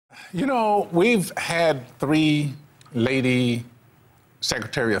You know, we've had 3 lady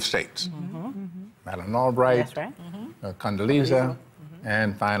Secretary of States. Madeleine Albright, That's right. Condoleezza,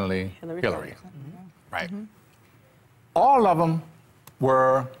 and finally Hillary. Right. All of them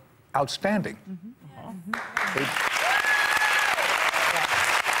were outstanding.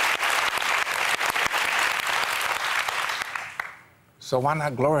 So why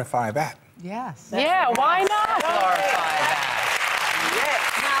not glorify that? Yes. Yeah, why not glorify that?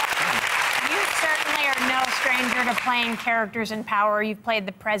 Now, you certainly are no stranger to playing characters in power. You've played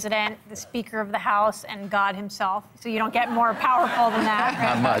the president, the Speaker of the House, and God himself. So you don't get more powerful than that.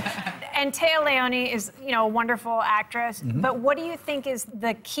 Right? Not much. And Téa Leoni is, you know, a wonderful actress. But what do you think is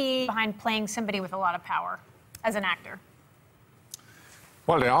the key behind playing somebody with a lot of power as an actor?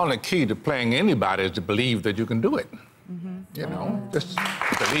 Well, the only key to playing anybody is to believe that you can do it. You know, just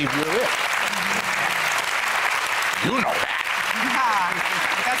believe you're it. You know that.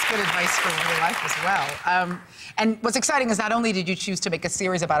 That's good advice for real life as well. And what's exciting is not only did you choose to make a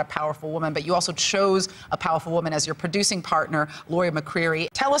series about a powerful woman, but you also chose a powerful woman as your producing partner, Laurie McCreary.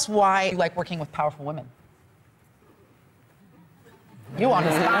 Tell us why you like working with powerful women. You on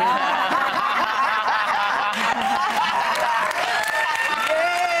the spot.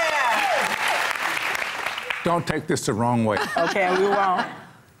 Don't take this the wrong way. Okay, we won't.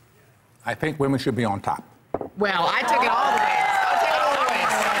 I think women should be on top. Well, I took it all the way.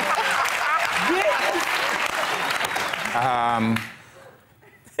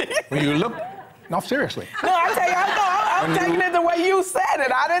 When you look, no, seriously. No, I tell you, I'm taking it the way you said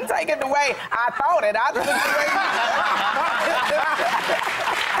it. I didn't take it the way I thought it. I took it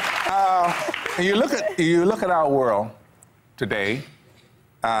the way you said it. You look at our world today.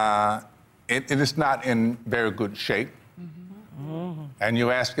 It is not in very good shape. And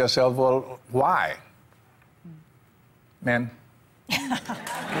you ask yourself, well, why? Men. Ego.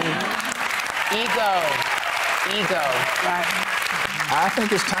 Right. I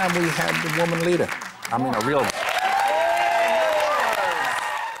think it's time we had the woman leader. I mean, a real one.